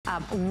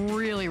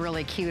Really,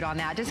 really cute on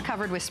that. Just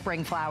covered with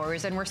spring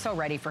flowers, and we're so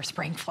ready for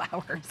spring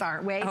flowers,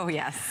 aren't we? Oh,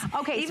 yes.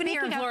 Okay, even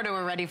here in Florida,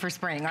 we're ready for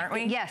spring, aren't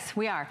we? Yes,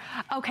 we are.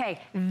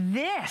 Okay,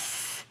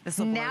 this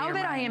will blow your that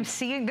mind. I am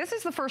seeing, this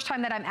is the first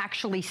time that I'm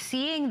actually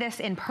seeing this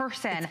in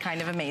person. It's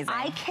kind of amazing.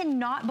 I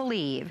cannot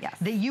believe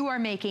that you are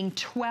making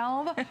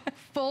 12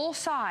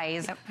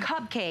 full-size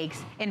cupcakes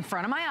in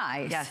front of my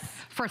eyes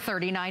for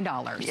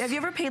 $39. Have you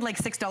ever paid like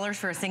 $6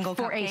 for a single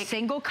cupcake? For a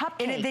single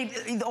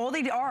cupcake. And all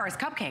they are is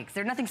cupcakes.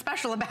 There's nothing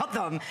special about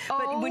them.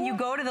 But when you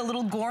go to the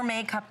little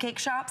gourmet cupcake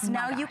shops,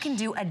 now you can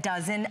do a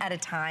dozen at a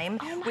time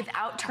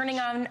without turning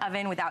on an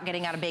oven, without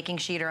getting out a baking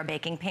sheet or a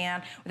baking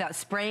pan, without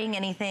spraying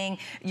anything.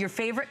 Your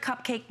favorite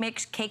cupcake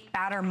mix, cake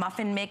batter,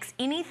 muffin mix,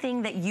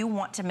 anything that you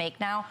want to make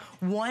now,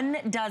 1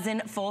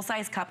 dozen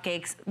full-size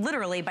cupcakes,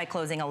 literally by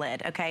closing a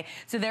lid, okay?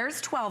 So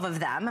there's 12 of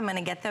them. I'm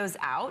gonna get those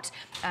out.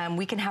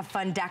 We can have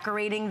fun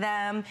decorating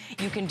them.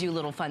 You can do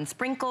little fun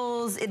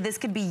sprinkles. This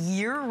could be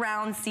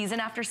year-round, season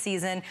after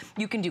season.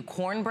 You can do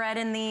cornbread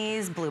in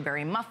these,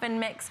 blueberry muffin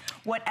mix,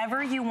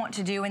 whatever you want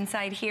to do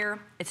inside here,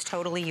 it's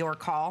totally your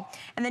call.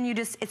 And then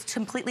it's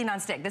completely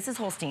nonstick. This is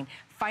Holstein.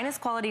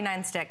 Finest quality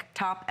nonstick,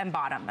 top and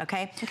bottom,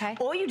 okay?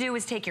 All you do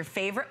is take your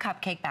favorite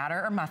cupcake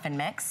batter or muffin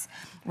mix,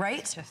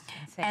 right?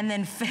 And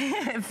then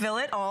fill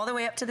it all the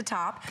way up to the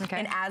top.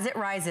 And as it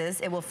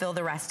rises, it will fill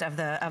the rest of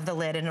the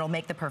lid, and it'll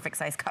make the perfect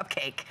size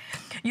cupcake.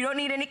 You don't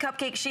need any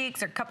cupcake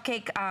sheets or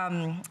cupcake,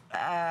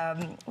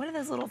 what are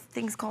those little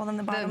things called on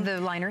the bottom? The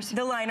liners.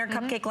 The liner,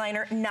 cupcake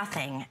liner,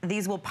 nothing.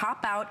 These will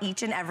pop out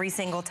each and every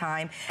single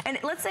time. And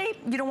let's say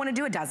you don't want to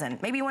do a dozen.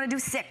 Maybe you want to do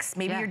 6.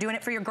 Maybe you're doing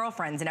it for your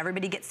girlfriends and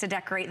everybody gets to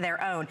decorate their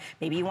own.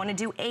 Maybe you want to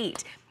do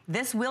 8.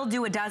 This will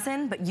do a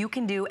dozen, but you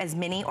can do as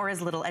many or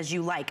as little as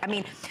you like. I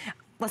mean,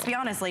 let's be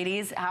honest,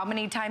 ladies, how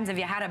many times have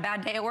you had a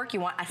bad day at work? You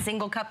want a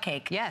single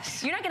cupcake.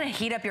 Yes. You're not gonna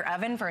heat up your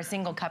oven for a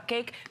single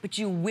cupcake, but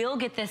you will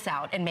get this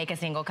out and make a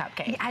single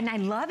cupcake. And I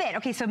love it.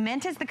 Okay, so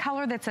mint is the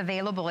color that's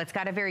available. It's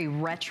got a very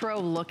retro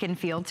look and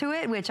feel to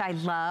it, which I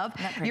love.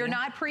 You're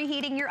not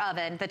preheating your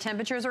oven. The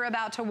temperatures are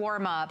about to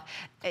warm up.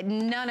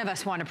 None of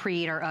us want to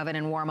preheat our oven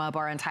and warm up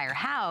our entire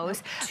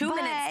house. 2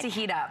 minutes to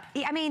heat up.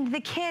 I mean, the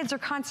kids are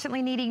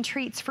constantly needing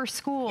treats for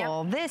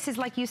school. This is,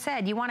 like you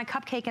said, you want a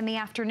cupcake in the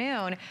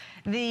afternoon.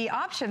 The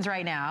options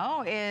right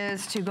now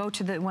is to go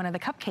to one of the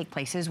cupcake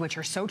places, which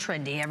are so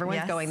trendy.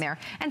 Everyone's going there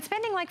and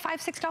spending like $5,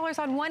 $6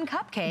 on one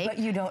cupcake. But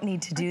you don't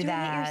need to do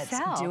that.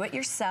 Do it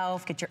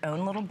yourself. Get your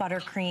own little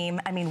buttercream.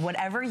 I mean,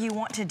 whatever you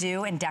want to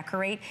do and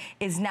decorate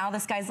is now the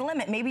sky's the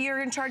limit. Maybe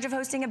you're in charge of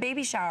hosting a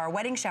baby shower,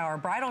 wedding shower,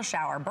 bridal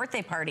shower,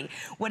 birthday party.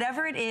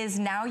 Whatever it is,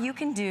 now you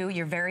can do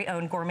your very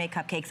own gourmet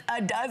cupcakes,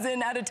 a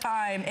dozen at a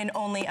time in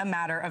only a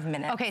matter of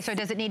minutes. Okay, so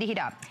does it need to heat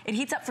up? It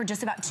heats up for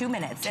just about 2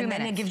 minutes. And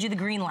then it gives you the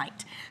green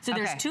light. So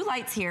there's 2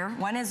 lights here.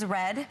 One is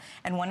red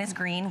and one is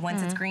green.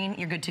 Once it's green,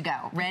 you're good to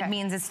go. Red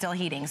means it's still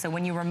heating. So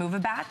when you remove a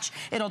batch,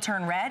 it'll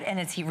turn red and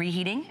it's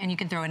reheating, and you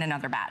can throw in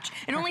another batch.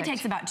 It only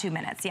takes about 2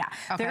 minutes,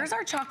 There's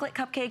our chocolate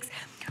cupcakes.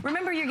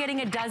 Remember, you're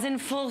getting a dozen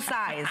full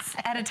size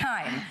at a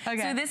time.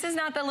 So this is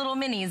not the little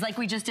minis like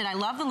we just did. I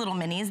love the little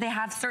minis. They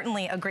have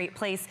certainly a great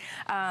place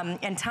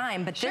and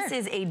time, but this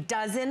is a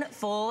dozen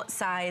full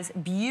size,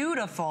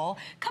 beautiful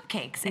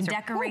cupcakes. And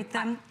decorate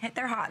them.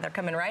 They're hot. They're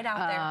coming right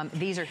out there.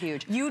 These are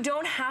huge. You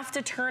don't have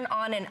to turn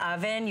on an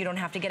oven. You don't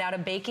have to get out a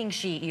baking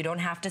sheet. You don't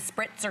have to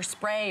spritz or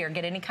spray or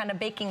get any kind of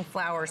baking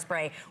flour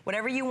spray.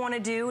 Whatever you want to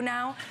do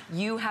now,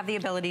 you have the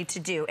ability to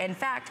do. In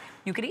fact,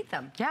 you could eat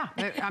them. Yeah,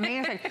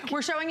 amazing.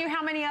 We're showing you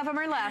how many of them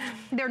are left.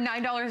 They're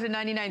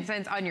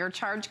 $9.99 on your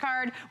charge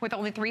card. With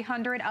only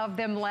 300 of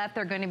them left,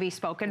 they're going to be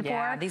spoken for.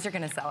 Yeah, these are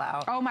going to sell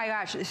out. Oh my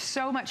gosh, it's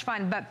so much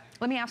fun. But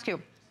let me ask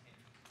you,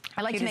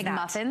 I like to make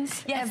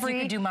muffins every you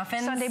can do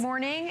muffins. Sunday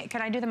morning.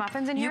 Can I do the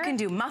muffins in here? You can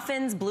do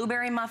muffins,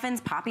 blueberry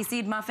muffins, poppy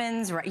seed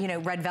muffins, you know,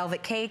 red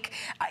velvet cake.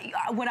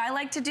 What I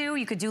like to do,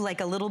 you could do like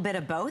a little bit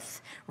of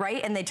both,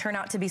 right? And they turn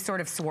out to be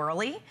sort of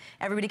swirly.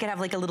 Everybody could have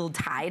like a little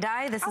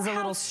tie-dye. This is a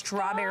little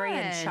strawberry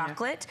and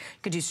chocolate. You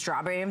could do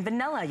strawberry and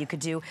vanilla. You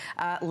could do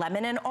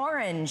lemon and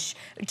orange.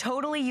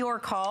 Totally your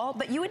call.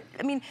 But you would,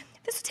 I mean,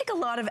 this would take a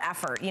lot of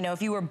effort, you know,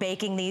 if you were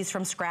baking these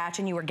from scratch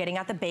and you were getting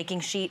out the baking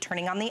sheet,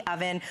 turning on the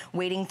oven,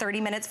 waiting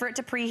 30 minutes for it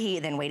to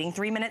preheat, then waiting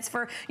 3 minutes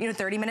for,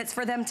 30 minutes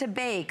for them to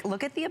bake.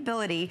 Look at the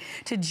ability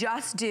to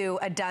just do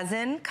a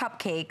dozen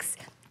cupcakes,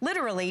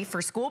 literally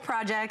for school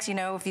projects,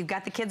 if you've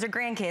got the kids or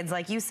grandkids,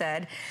 like you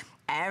said.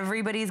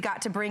 Everybody's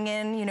got to bring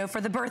in,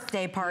 for the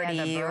birthday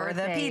party or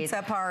the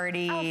pizza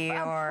party. A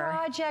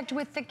project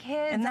with the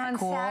kids on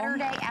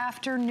Saturday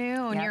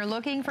afternoon. You're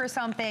looking for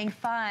something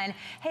fun.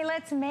 Hey,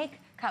 let's make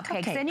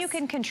cupcakes. Then you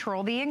can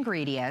control the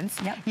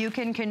ingredients. You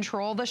can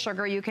control the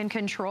sugar. You can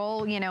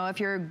control, if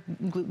you're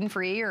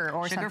gluten-free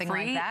or something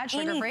like that.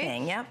 Sugar-free.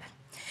 Anything,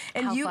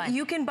 And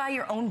you can buy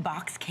your own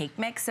box cake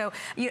mix. So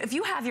if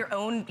you have your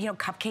own,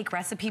 cupcake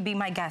recipe, be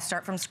my guest,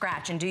 start from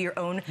scratch and do your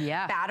own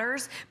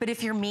batters. But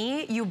if you're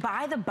me, you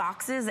buy the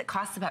boxes that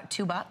cost about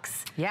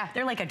 $2. Yeah.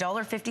 They're like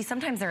 $1.50.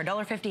 Sometimes they're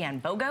 $1.50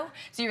 on BOGO.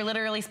 So you're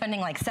literally spending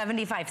like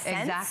 75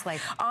 cents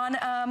on,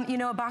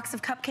 a box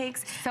of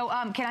cupcakes. So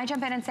can I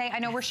jump in and say, I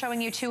know we're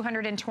showing you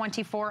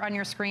 224 on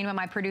your screen, but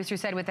my producer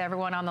said with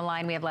everyone on the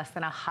line, we have less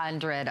than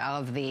 100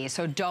 of these.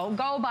 So don't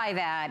go by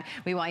that.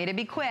 We want you to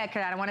be quick,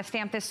 and I don't want to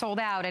stamp this sold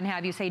out and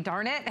have you say,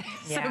 darn it.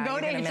 Yeah, so go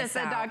to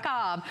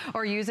hsn.com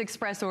or use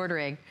express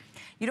ordering.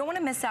 You don't want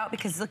to miss out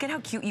because look at how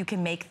cute you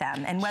can make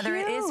them. And whether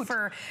it is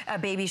for a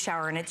baby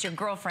shower and it's your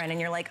girlfriend and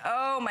you're like,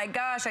 oh my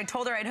gosh, I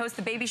told her I'd host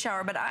the baby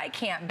shower, but I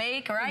can't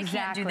bake or I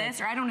can't do this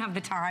or I don't have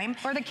the time.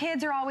 Or the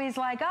kids are always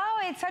like, oh,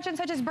 it's such and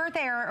such's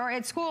birthday or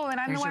at school and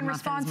I'm the one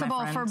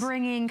responsible for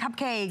bringing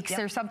cupcakes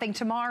or something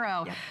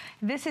tomorrow.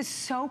 This is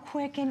so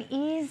quick and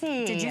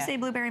easy. Did you say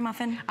blueberry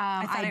muffin?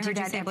 I thought I heard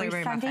you say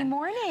blueberry muffin. Sunday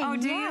morning. Oh,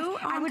 do you?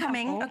 I'm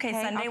coming. Okay,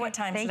 Sunday, what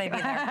time should I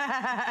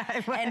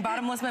be there? And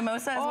bottomless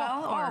mimosa as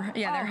well? Or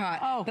yeah, they're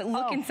hot. But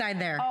look inside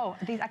there. Oh,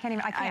 these, I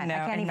can't. I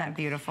know, isn't that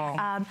beautiful?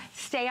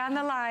 Stay on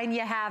the line, you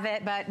have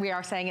it, but we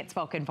are saying it's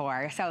spoken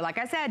for. So like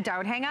I said,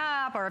 don't hang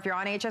up, or if you're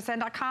on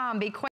hsn.com, be quick.